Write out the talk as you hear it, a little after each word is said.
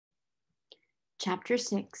Chapter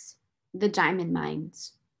 6 The Diamond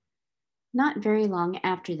Mines. Not very long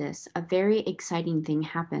after this, a very exciting thing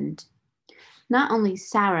happened. Not only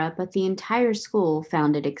Sarah, but the entire school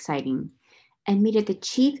found it exciting and made it the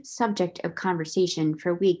chief subject of conversation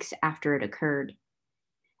for weeks after it occurred.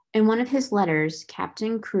 In one of his letters,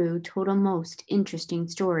 Captain Crewe told a most interesting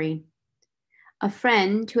story. A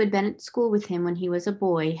friend who had been at school with him when he was a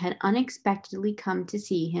boy had unexpectedly come to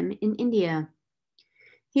see him in India.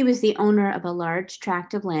 He was the owner of a large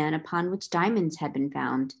tract of land upon which diamonds had been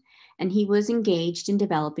found, and he was engaged in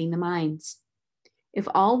developing the mines. If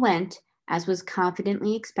all went as was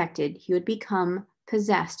confidently expected, he would become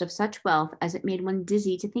possessed of such wealth as it made one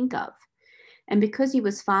dizzy to think of. And because he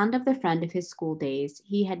was fond of the friend of his school days,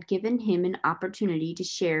 he had given him an opportunity to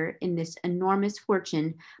share in this enormous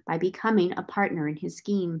fortune by becoming a partner in his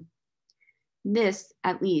scheme. This,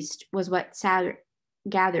 at least, was what Sarah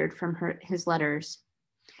gathered from his letters.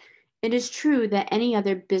 It is true that any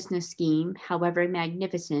other business scheme, however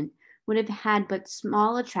magnificent, would have had but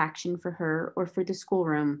small attraction for her or for the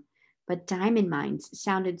schoolroom, but diamond mines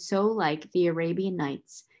sounded so like the Arabian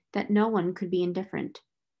Nights that no one could be indifferent.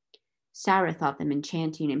 Sarah thought them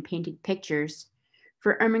enchanting and painted pictures.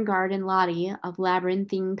 For Ermengarde and Lottie, of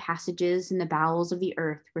labyrinthine passages in the bowels of the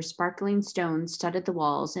earth, where sparkling stones studded the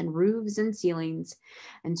walls and roofs and ceilings,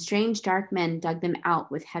 and strange dark men dug them out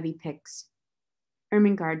with heavy picks.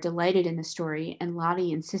 Ermengarde delighted in the story, and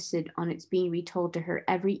Lottie insisted on its being retold to her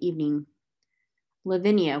every evening.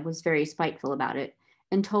 Lavinia was very spiteful about it,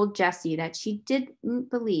 and told Jessie that she didn't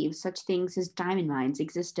believe such things as diamond mines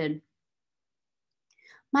existed.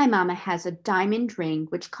 My mamma has a diamond ring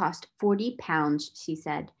which cost 40 pounds, she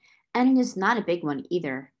said, and it is not a big one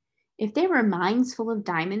either. If there were mines full of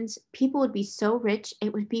diamonds, people would be so rich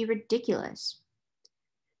it would be ridiculous.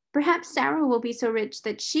 Perhaps Sarah will be so rich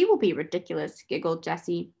that she will be ridiculous, giggled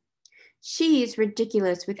Jessie. She's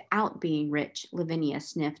ridiculous without being rich, Lavinia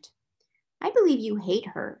sniffed. I believe you hate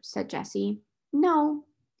her, said Jessie. No,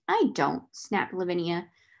 I don't, snapped Lavinia,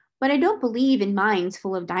 but I don't believe in mines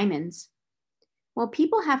full of diamonds. Well,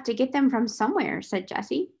 people have to get them from somewhere, said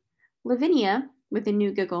Jessie. Lavinia, with a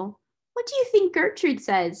new giggle, what do you think Gertrude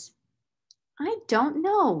says? I don't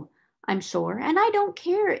know, I'm sure, and I don't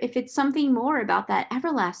care if it's something more about that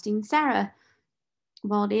everlasting Sarah.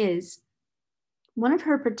 Well, it is. One of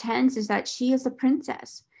her pretends is that she is a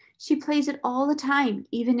princess. She plays it all the time,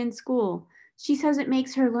 even in school. She says it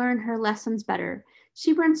makes her learn her lessons better.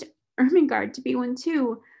 She wants Ermengarde to be one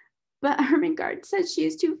too, but Ermengarde says she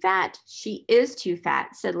is too fat. She is too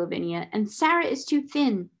fat, said Lavinia, and Sarah is too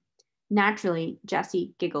thin. Naturally,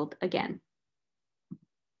 Jessie giggled again.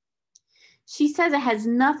 She says it has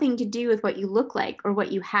nothing to do with what you look like or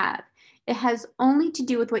what you have. It has only to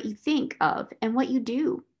do with what you think of and what you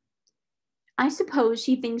do. I suppose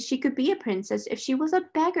she thinks she could be a princess if she was a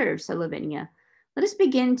beggar, said Lavinia. Let us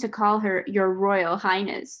begin to call her your Royal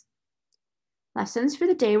Highness. Lessons for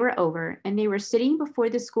the day were over, and they were sitting before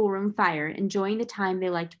the schoolroom fire, enjoying the time they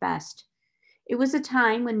liked best. It was a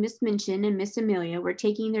time when Miss Minchin and Miss Amelia were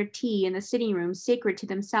taking their tea in the sitting room sacred to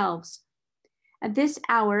themselves. At this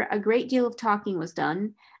hour, a great deal of talking was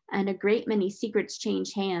done, and a great many secrets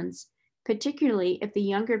changed hands, particularly if the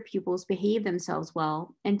younger pupils behaved themselves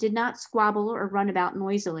well and did not squabble or run about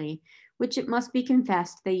noisily, which it must be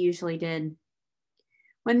confessed they usually did.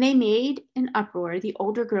 When they made an uproar, the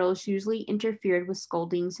older girls usually interfered with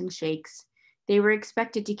scoldings and shakes. They were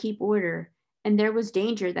expected to keep order, and there was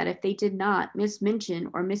danger that if they did not, Miss Minchin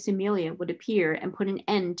or Miss Amelia would appear and put an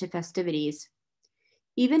end to festivities.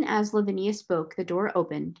 Even as Lavinia spoke, the door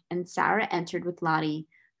opened, and Sarah entered with Lottie,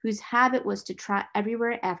 whose habit was to trot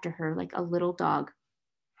everywhere after her like a little dog.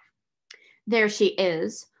 There she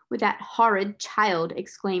is, with that horrid child,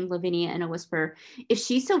 exclaimed Lavinia in a whisper. If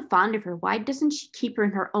she's so fond of her, why doesn't she keep her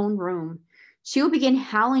in her own room? She will begin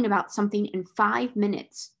howling about something in 5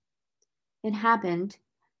 minutes. It happened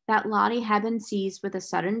that Lottie had been seized with a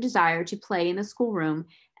sudden desire to play in the schoolroom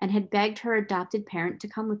and had begged her adopted parent to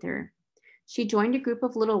come with her. She joined a group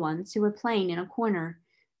of little ones who were playing in a corner.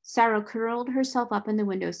 Sarah curled herself up in the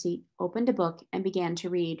window seat, opened a book, and began to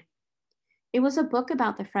read. It was a book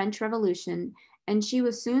about the French Revolution, and she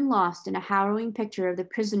was soon lost in a harrowing picture of the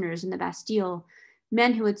prisoners in the Bastille,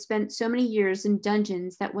 men who had spent so many years in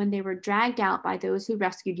dungeons that when they were dragged out by those who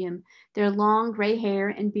rescued him, their long gray hair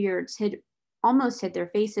and beards almost hid their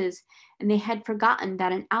faces, and they had forgotten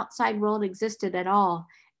that an outside world existed at all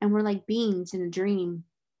and were like beings in a dream.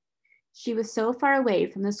 She was so far away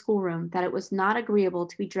from the schoolroom that it was not agreeable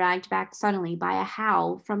to be dragged back suddenly by a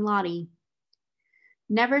howl from Lottie.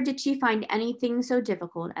 Never did she find anything so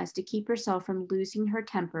difficult as to keep herself from losing her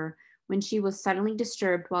temper when she was suddenly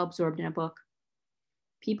disturbed while absorbed in a book.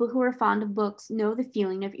 People who are fond of books know the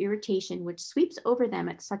feeling of irritation which sweeps over them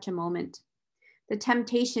at such a moment. The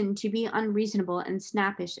temptation to be unreasonable and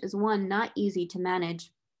snappish is one not easy to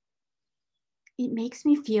manage. It makes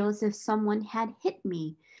me feel as if someone had hit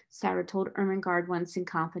me, Sarah told Ermengarde once in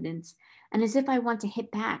confidence, and as if I want to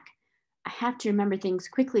hit back. I have to remember things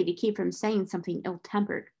quickly to keep from saying something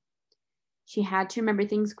ill-tempered. She had to remember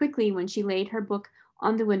things quickly when she laid her book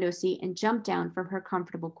on the window seat and jumped down from her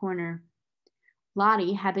comfortable corner.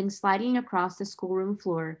 Lottie had been sliding across the schoolroom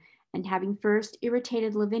floor, and having first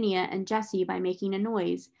irritated Lavinia and Jessie by making a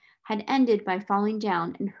noise, had ended by falling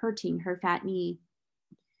down and hurting her fat knee.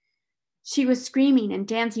 She was screaming and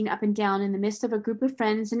dancing up and down in the midst of a group of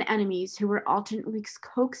friends and enemies who were alternately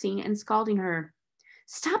coaxing and scalding her.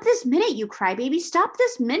 "Stop this minute, you crybaby! Stop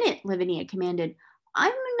this minute!" Lavinia commanded.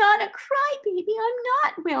 "I'm not a crybaby,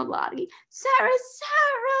 I'm not," wailed Lottie. "Sarah,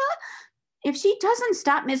 Sarah!" "If she doesn't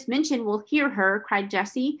stop, Miss Minchin will hear her," cried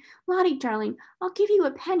Jessie. "Lottie, darling, I'll give you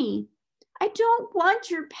a penny." "I don't want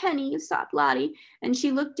your penny," sobbed Lottie, and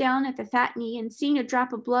she looked down at the fat knee and seeing a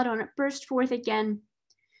drop of blood on it burst forth again.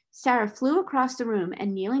 Sarah flew across the room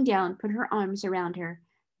and kneeling down, put her arms around her.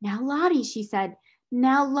 "Now, Lottie," she said.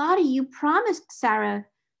 "Now, Lottie, you promised Sarah."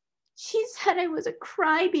 "She said I was a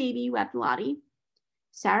crybaby," wept Lottie.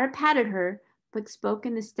 Sarah patted her, but spoke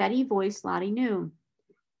in the steady voice Lottie knew.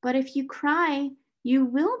 "But if you cry, you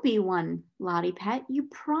will be one, Lottie pet. You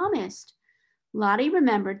promised." Lottie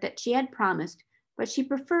remembered that she had promised, but she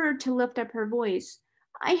preferred to lift up her voice.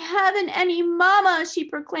 "I haven't any mama," she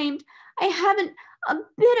proclaimed. "I haven't a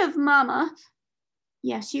bit of mama."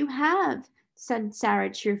 "Yes, you have," said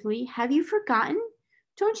Sarah cheerfully. "Have you forgotten?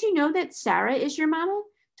 Don't you know that Sarah is your mama?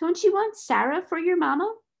 Don't you want Sarah for your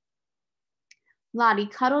mama?" Lottie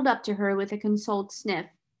cuddled up to her with a consoled sniff.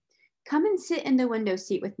 "Come and sit in the window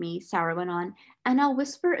seat with me," Sarah went on, "and I'll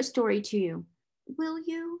whisper a story to you." "Will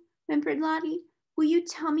you?" whimpered Lottie. "Will you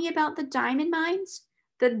tell me about the diamond mines?"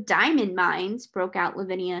 "The diamond mines?" broke out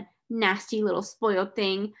Lavinia. "Nasty little spoiled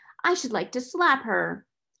thing. I should like to slap her."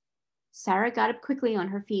 Sarah got up quickly on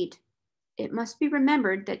her feet. It must be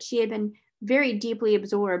remembered that she had been very deeply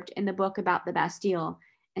absorbed in the book about the Bastille,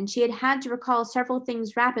 and she had had to recall several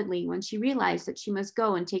things rapidly when she realized that she must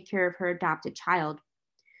go and take care of her adopted child.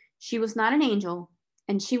 She was not an angel,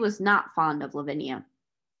 and she was not fond of Lavinia.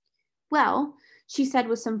 "Well," she said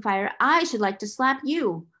with some fire, "I should like to slap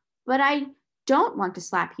you, but I don't want to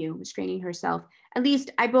slap you," restraining herself. "At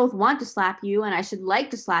least I both want to slap you and I should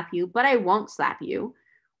like to slap you, but I won't slap you.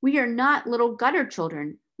 We are not little gutter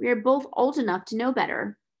children. We are both old enough to know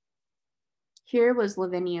better." Here was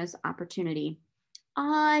Lavinia's opportunity.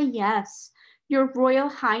 "Ah, yes, your Royal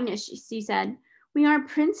Highness," she said. "We are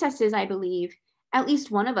princesses, I believe. At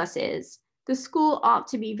least one of us is. The school ought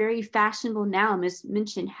to be very fashionable now Miss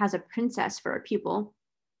Minchin has a princess for a pupil."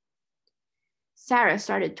 Sarah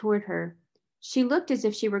started toward her. She looked as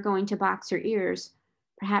if she were going to box her ears.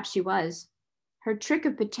 Perhaps she was. Her trick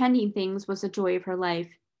of pretending things was the joy of her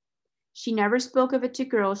life. She never spoke of it to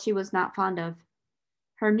girls she was not fond of.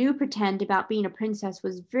 Her new pretend about being a princess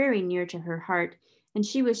was very near to her heart, and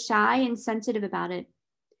she was shy and sensitive about it.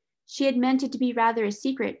 She had meant it to be rather a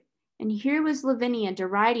secret, and here was Lavinia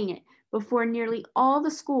deriding it before nearly all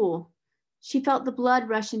the school. She felt the blood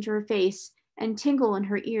rush into her face and tingle in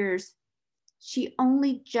her ears. She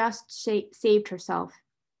only just saved herself.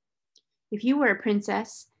 If you were a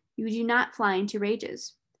princess, you do not fly into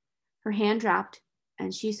rages. Her hand dropped,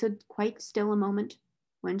 and she stood quite still a moment.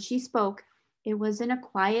 When she spoke, it was in a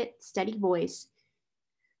quiet, steady voice.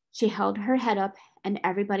 She held her head up, and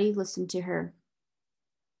everybody listened to her.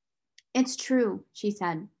 "It's true," she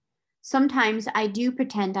said. "Sometimes I do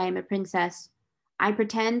pretend I am a princess. I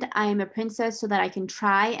pretend I am a princess so that I can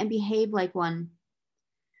try and behave like one."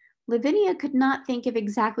 Lavinia could not think of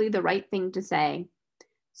exactly the right thing to say.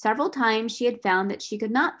 Several times she had found that she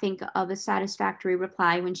could not think of a satisfactory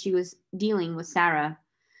reply when she was dealing with Sarah.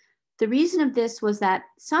 The reason of this was that,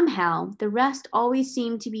 somehow, the rest always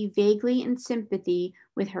seemed to be vaguely in sympathy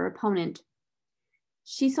with her opponent.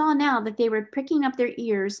 She saw now that they were pricking up their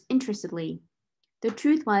ears interestedly. The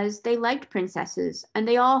truth was, they liked princesses, and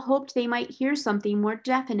they all hoped they might hear something more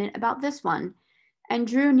definite about this one, and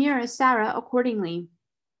drew nearer Sarah accordingly.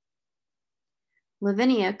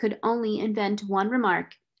 Lavinia could only invent one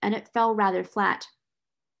remark, and it fell rather flat.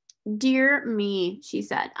 "Dear me," she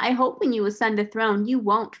said, "I hope when you ascend the throne you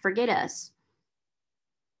won't forget us."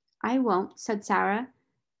 "I won't," said Sarah,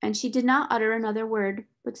 and she did not utter another word,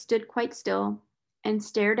 but stood quite still and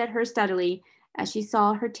stared at her steadily as she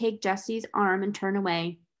saw her take Jessie's arm and turn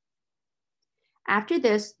away. After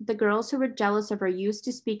this, the girls who were jealous of her used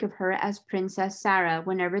to speak of her as Princess Sarah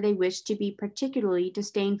whenever they wished to be particularly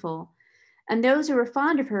disdainful, and those who were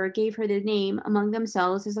fond of her gave her the name among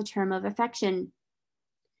themselves as a term of affection.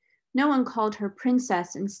 No one called her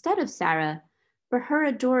Princess instead of Sarah, but her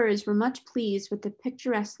adorers were much pleased with the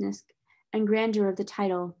picturesqueness and grandeur of the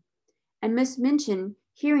title, and Miss Minchin,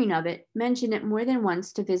 hearing of it, mentioned it more than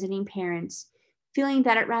once to visiting parents, feeling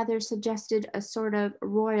that it rather suggested a sort of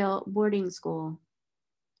royal boarding school.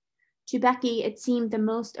 To Becky, it seemed the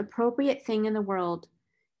most appropriate thing in the world.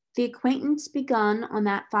 The acquaintance begun on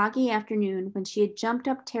that foggy afternoon when she had jumped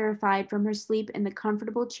up terrified from her sleep in the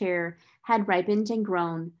comfortable chair had ripened and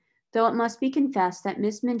grown, though it must be confessed that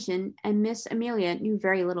Miss Minchin and Miss Amelia knew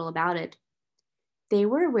very little about it. They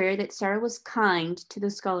were aware that Sarah was kind to the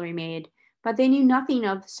scullery maid, but they knew nothing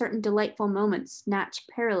of certain delightful moments snatched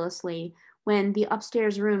perilously when, the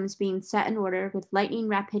upstairs rooms being set in order with lightning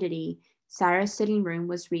rapidity, Sarah's sitting room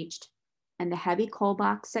was reached, and the heavy coal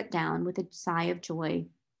box set down with a sigh of joy.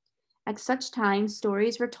 At such times,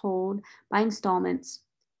 stories were told by installments.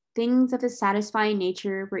 Things of a satisfying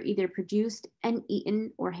nature were either produced and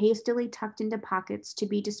eaten or hastily tucked into pockets to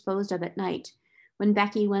be disposed of at night, when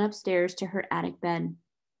Becky went upstairs to her attic bed.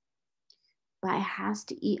 "But I has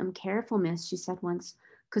to eat 'em careful, miss," she said once,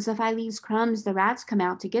 "'cause if I leaves crumbs, the rats come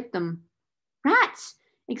out to get them." "Rats!"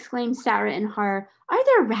 exclaimed Sarah in horror. "Are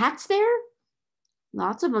there rats there?"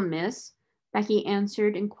 "Lots of 'em, miss," Becky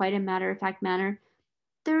answered in quite a matter-of-fact manner.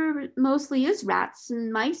 "There mostly is rats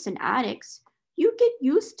and mice in attics. You get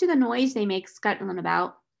used to the noise they make scuttling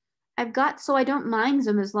about. I've got so I don't mind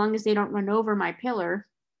 'em as long as they don't run over my pillar."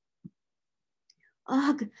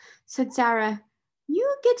 "Ugh," said Sarah.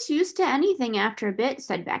 "You gets used to anything after a bit,"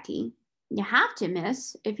 said Becky. "You have to,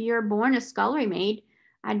 miss, if you're born a scullery maid.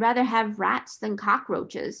 I'd rather have rats than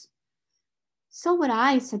cockroaches." "So would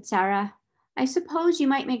I," said Sarah. "I suppose you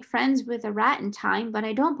might make friends with a rat in time, but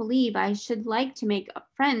I don't believe I should like to make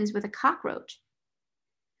friends with a cockroach."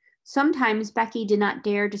 Sometimes Becky did not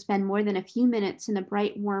dare to spend more than a few minutes in the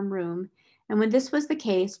bright, warm room, and when this was the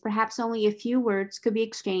case, perhaps only a few words could be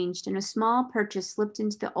exchanged, and a small purchase slipped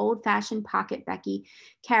into the old-fashioned pocket Becky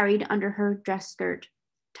carried under her dress skirt,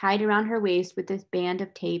 tied around her waist with a band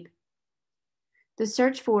of tape. The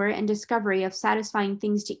search for and discovery of satisfying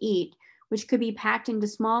things to eat, which could be packed into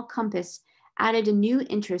small compass, added a new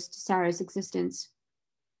interest to Sarah's existence.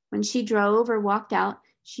 When she drove or walked out,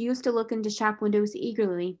 she used to look into shop windows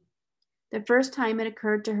eagerly. The first time it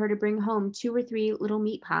occurred to her to bring home 2 or 3 little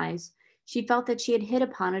meat pies, she felt that she had hit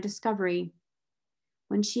upon a discovery.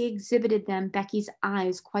 When she exhibited them, Becky's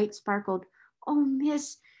eyes quite sparkled. "Oh,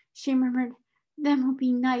 miss," she murmured, "them will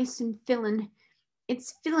be nice and fillin'.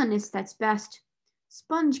 It's filliness that's best.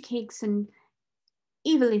 Sponge cakes and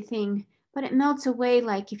everything, but it melts away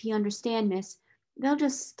like, if you understand, miss. They'll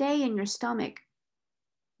just stay in your stomach."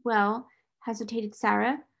 "Well," hesitated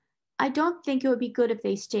Sarah, "I don't think it would be good if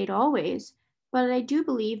they stayed always, but I do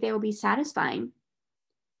believe they will be satisfying."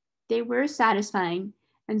 They were satisfying,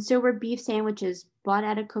 and so were beef sandwiches bought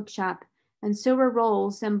at a cook shop, and so were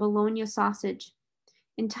rolls and bologna sausage.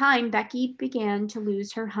 In time, Becky began to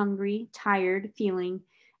lose her hungry, tired feeling,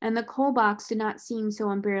 and the coal box did not seem so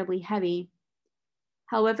unbearably heavy.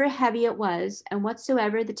 However heavy it was, and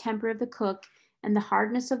whatsoever the temper of the cook and the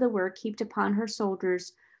hardness of the work heaped upon her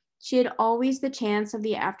soldiers, she had always the chance of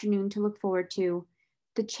the afternoon to look forward to,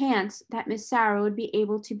 the chance that Miss Sarah would be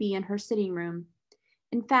able to be in her sitting room.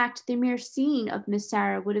 In fact, the mere seeing of Miss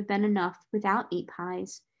Sarah would have been enough without meat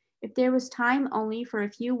pies. If there was time only for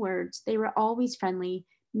a few words, they were always friendly,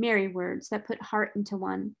 merry words that put heart into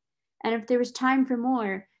one. And if there was time for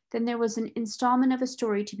more, then there was an installment of a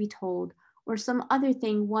story to be told, or some other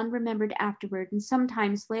thing one remembered afterward and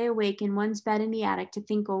sometimes lay awake in one's bed in the attic to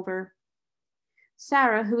think over.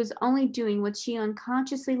 Sarah, who was only doing what she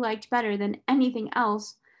unconsciously liked better than anything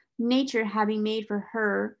else, nature having made for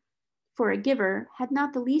her for a giver, had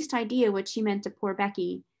not the least idea what she meant to poor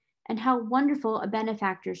Becky, and how wonderful a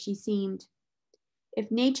benefactor she seemed.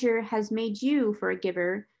 If nature has made you for a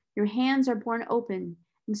giver, your hands are borne open,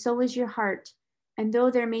 and so is your heart, and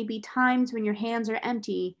though there may be times when your hands are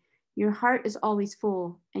empty, your heart is always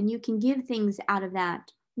full, and you can give things out of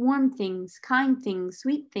that, warm things, kind things,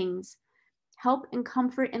 sweet things, help and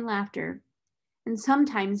comfort and laughter. And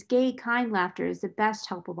sometimes gay, kind laughter is the best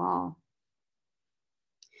help of all.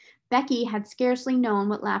 Becky had scarcely known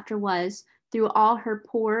what laughter was through all her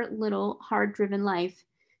poor, little, hard-driven life.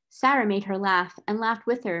 Sarah made her laugh, and laughed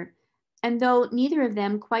with her, and though neither of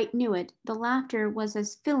them quite knew it, the laughter was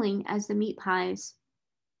as filling as the meat pies.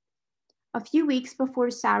 A few weeks before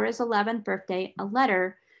Sarah's 11th birthday, a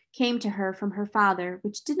letter, came to her from her father,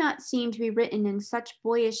 which did not seem to be written in such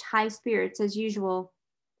boyish high spirits as usual.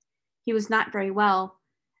 He was not very well,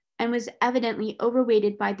 and was evidently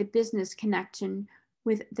overweighted by the business connection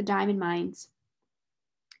with the diamond mines.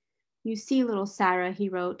 You see, little Sarah, he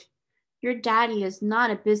wrote, your daddy is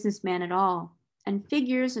not a businessman at all, and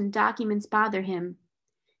figures and documents bother him.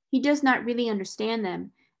 He does not really understand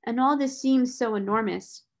them, and all this seems so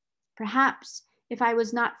enormous. Perhaps if I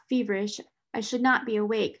was not feverish, I should not be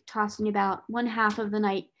awake, tossing about one half of the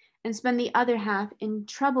night and spend the other half in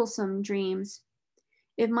troublesome dreams.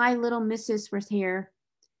 If my little missus was here,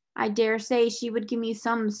 I dare say she would give me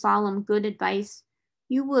some solemn good advice.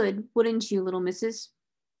 You would, wouldn't you, little missus?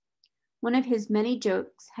 One of his many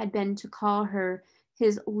jokes had been to call her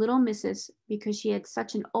his little missus because she had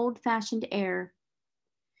such an old-fashioned air.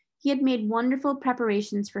 He had made wonderful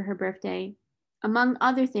preparations for her birthday. Among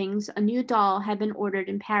other things, a new doll had been ordered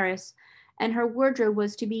in Paris, and her wardrobe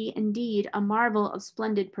was to be indeed a marvel of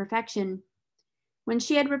splendid perfection. When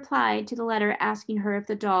she had replied to the letter asking her if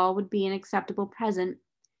the doll would be an acceptable present,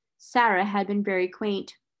 Sarah had been very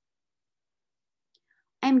quaint.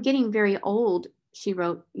 I am getting very old, she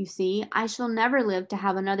wrote. You see, I shall never live to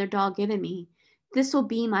have another doll given me. This will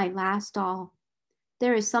be my last doll.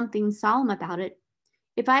 There is something solemn about it.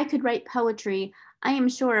 If I could write poetry, I am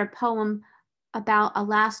sure a poem about a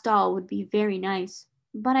last doll would be very nice.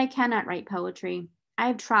 But I cannot write poetry. I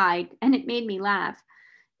have tried, and it made me laugh.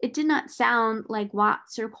 It did not sound like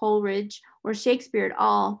Watts or Coleridge or Shakespeare at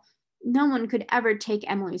all. No one could ever take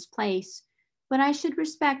Emily's place. But I should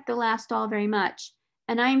respect the last doll very much,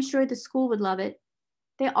 and I am sure the school would love it.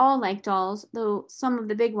 They all like dolls, though some of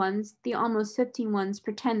the big ones, the almost 15 ones,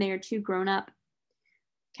 pretend they are too grown up.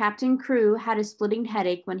 Captain Crewe had a splitting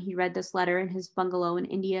headache when he read this letter in his bungalow in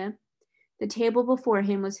India. The table before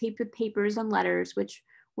him was heaped with papers and letters which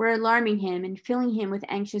were alarming him and filling him with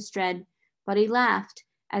anxious dread, but he laughed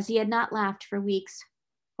as he had not laughed for weeks.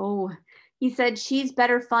 Oh, he said, she's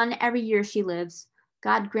better fun every year she lives.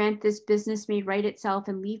 God grant this business may right itself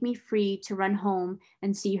and leave me free to run home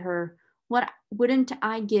and see her. What wouldn't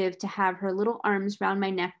I give to have her little arms round my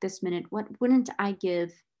neck this minute? What wouldn't I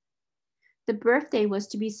give? The birthday was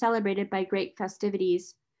to be celebrated by great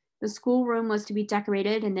festivities. The schoolroom was to be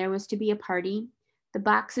decorated and there was to be a party. The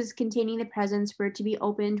boxes containing the presents were to be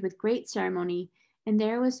opened with great ceremony, and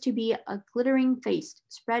there was to be a glittering feast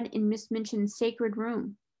spread in Miss Minchin's sacred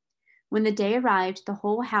room. When the day arrived, the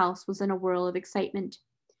whole house was in a whirl of excitement.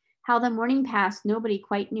 How the morning passed nobody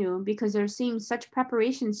quite knew, because there seemed such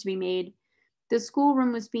preparations to be made. The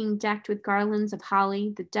schoolroom was being decked with garlands of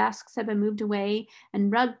holly, the desks had been moved away,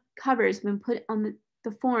 and rug covers had been put on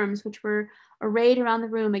the forms which were arrayed around the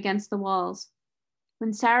room against the walls.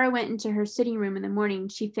 When Sarah went into her sitting room in the morning,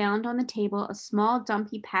 she found on the table a small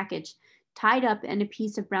dumpy package tied up in a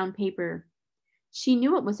piece of brown paper. She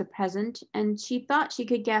knew it was a present, and she thought she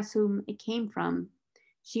could guess whom it came from.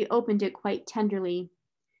 She opened it quite tenderly.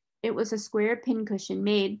 It was a square pincushion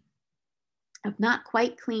made of not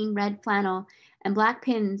quite clean red flannel, and black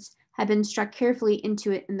pins had been struck carefully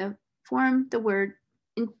into it to form the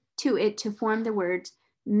words,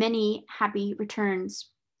 "Many happy returns."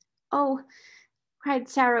 Oh, cried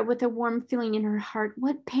Sarah with a warm feeling in her heart,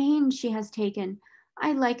 what pains she has taken.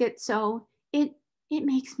 I like it so. It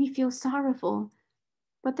makes me feel sorrowful.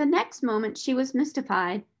 But the next moment she was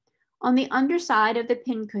mystified. On the underside of the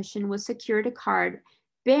pincushion was secured a card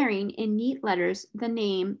bearing in neat letters the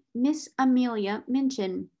name Miss Amelia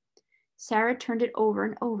Minchin. Sarah turned it over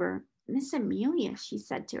and over. Miss Amelia, she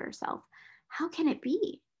said to herself, how can it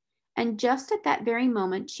be? And just at that very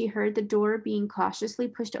moment she heard the door being cautiously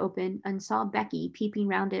pushed open and saw Becky peeping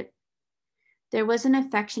round it. There was an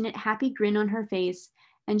affectionate, happy grin on her face,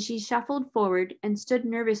 and she shuffled forward and stood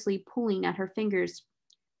nervously pulling at her fingers.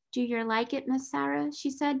 Do yer like it, Miss Sarah? She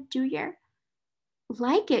said. Do yer?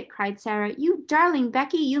 Like it, cried Sarah. You darling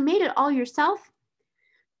Becky, you made it all yourself?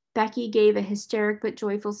 Becky gave a hysteric but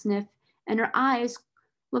joyful sniff, and her eyes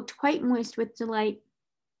looked quite moist with delight.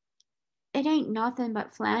 It ain't nothin'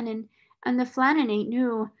 but flannen, and the flannen ain't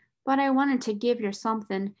new, but I wanted to give yer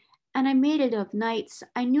something, and I made it of nights.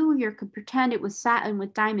 I knew yer could pretend it was satin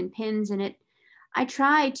with diamond pins in it. I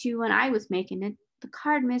tried to when I was making it. The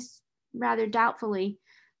card missed rather doubtfully.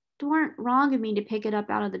 'Twarn't wrong of me to pick it up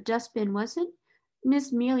out of the dustbin, was it?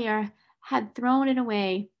 Miss Amelia had thrown it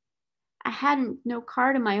away. I hadn't no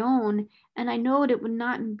card of my own, and I knowed it would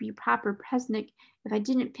not be proper present if I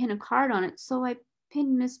didn't pin a card on it, so I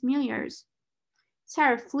pinned Miss Amelia's.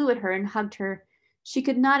 Sarah flew at her and hugged her. She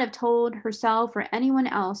could not have told herself or anyone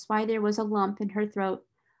else why there was a lump in her throat.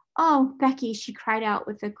 Oh, Becky, she cried out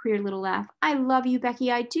with a queer little laugh. I love you,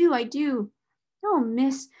 Becky, I do, I do. Oh,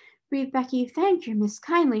 miss, breathed Becky. Thank you, Miss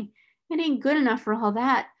Kindly. It ain't good enough for all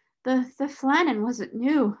that. The flannin wasn't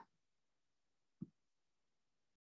new.